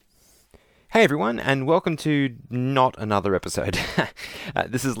Hey everyone, and welcome to not another episode.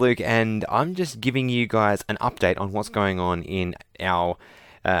 This is Luke, and I'm just giving you guys an update on what's going on in our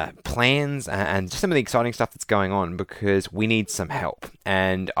plans and just some of the exciting stuff that's going on because we need some help.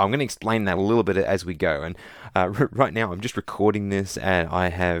 And I'm going to explain that a little bit as we go. And right now, I'm just recording this, and I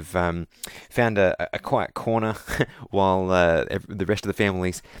have found a quiet corner while the rest of the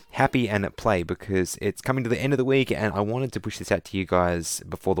family's happy and at play because it's coming to the end of the week, and I wanted to push this out to you guys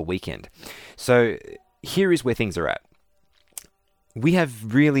before the weekend. So here is where things are at. We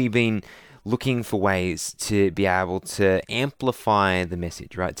have really been looking for ways to be able to amplify the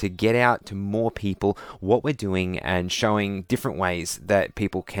message, right? To get out to more people what we're doing and showing different ways that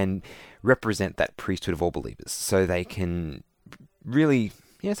people can represent that priesthood of all believers so they can really,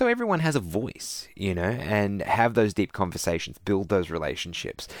 so everyone has a voice, and have those deep conversations, build those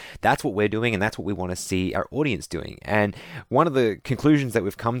relationships. That's what we're doing, and that's what we want to see our audience doing. And one of the conclusions that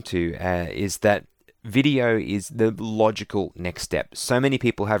we've come to is that video is the logical next step. So many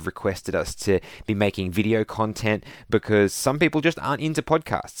people have requested us to be making video content because some people just aren't into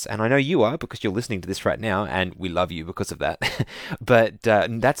podcasts. And I know you are because you're listening to this right now, and we love you because of that. But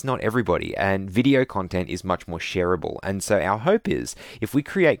that's not everybody. And video content is much more shareable. And so our hope is if we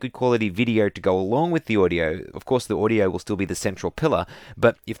create good quality video to go along with the audio, of course the audio will still be the central pillar,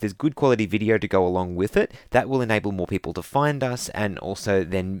 but if there's good quality video to go along with it, that will enable more people to find us and also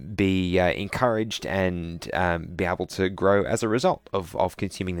then be encouraged and be able to grow as a result of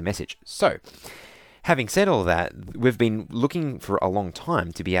consuming the message. So, having said all that, we've been looking for a long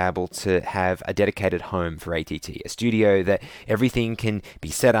time to be able to have a dedicated home for ATT, a studio that everything can be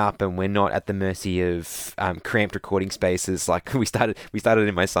set up and we're not at the mercy of cramped recording spaces. Like we started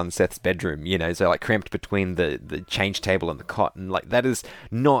in my son Seth's bedroom, so like cramped between the change table and the cot, and like that is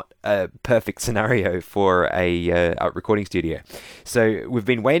not a perfect scenario for a recording studio. So we've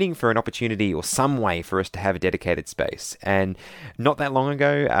been waiting for an opportunity or some way for us to have a dedicated space, and not that long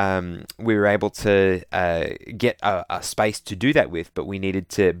ago we were able to get a space to do that with, but we needed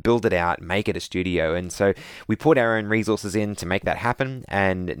to build it out, make it a studio, and so we put our own resources in to make that happen.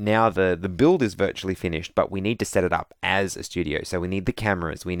 And now the build is virtually finished, but we need to set it up as a studio. So we need the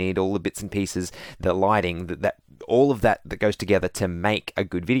cameras, we need all the bits and pieces, the lighting, that all of that goes together to make a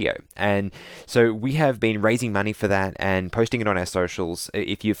good video. And so we have been raising money for that and posting it on our socials.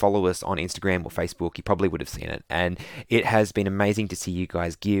 If you follow us on Instagram or Facebook, you probably would have seen it. And it has been amazing to see you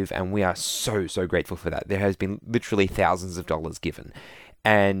guys give, and we are so grateful for that. There has been literally thousands of dollars given.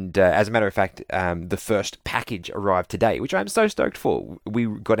 And as a matter of fact, the first package arrived today, which I'm so stoked for. We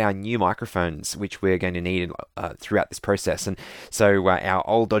got our new microphones, which we're going to need throughout this process. And so our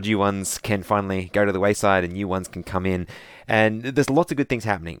old dodgy ones can finally go to the wayside and new ones can come in. And there's lots of good things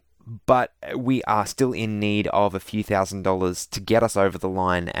happening. But we are still in need of a few $1,000s to get us over the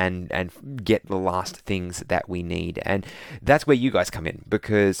line and get the last things that we need. And that's where you guys come in,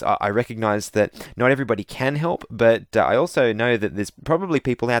 because I recognize that not everybody can help, but I also know that there's probably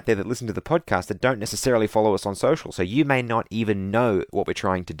people out there that listen to the podcast that don't necessarily follow us on social. So you may not even know what we're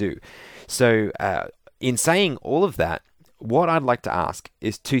trying to do. So in saying all of that, what I'd like to ask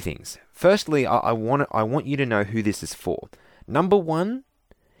is two things. Firstly, I want you to know who this is for. Number one,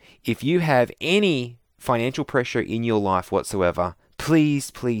 if you have any financial pressure in your life whatsoever, please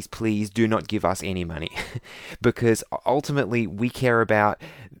do not give us any money because ultimately we care about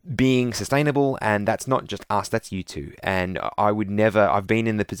being sustainable, and that's not just us, that's you too. And I've been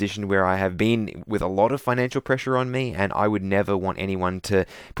in the position where I have been with a lot of financial pressure on me, and I would never want anyone to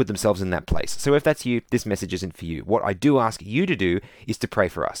put themselves in that place. So if that's you, this message isn't for you. What I do ask you to do is to pray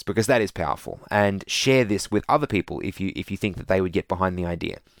for us, because that is powerful, and share this with other people if you think that they would get behind the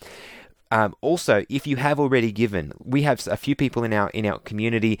idea. Also, if you have already given, we have a few people in our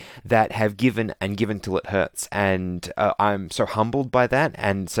community that have given and given till it hurts, and I'm so humbled by that.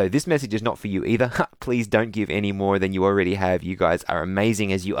 And so this message is not for you either. Please don't give any more than you already have. You guys are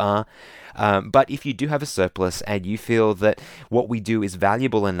amazing as you are. But if you do have a surplus and you feel that what we do is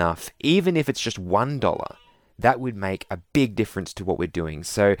valuable enough, even if it's just $1, that would make a big difference to what we're doing.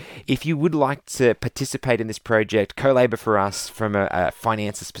 So if you would like to participate in this project, co-labor for us from a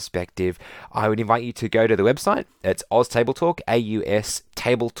finances perspective, I would invite you to go to the website. It's AusTableTalk,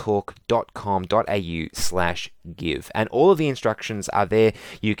 AUStabletalk.com.au/give. And all of the instructions are there.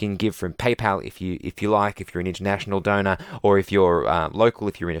 You can give from PayPal if you like, if you're an international donor, or if you're local,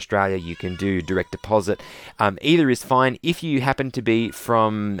 if you're in Australia, you can do direct deposit. Either is fine. If you happen to be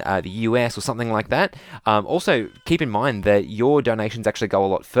from the US or something like that, also keep in mind that your donations actually go a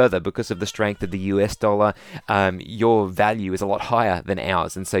lot further because of the strength of the US dollar. Your value is a lot higher than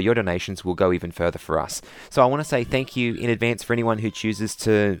ours, and so your donations will go even further for us. So I want to say thank you in advance for anyone who chooses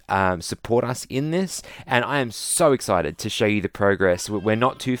markers to support us in this, and I am so excited to show you the progress. We're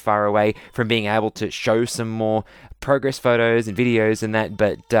not too far away from being able to show some more progress photos and videos and that,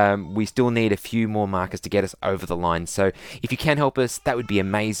 but we still need a few more markers to get us over the line. So if you can help us, that would be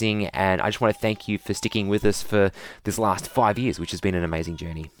amazing, and I just want to thank you for sticking with us for this last 5 years, which has been an amazing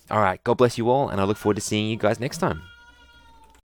journey. All right, God bless you all, and I look forward to seeing you guys next time.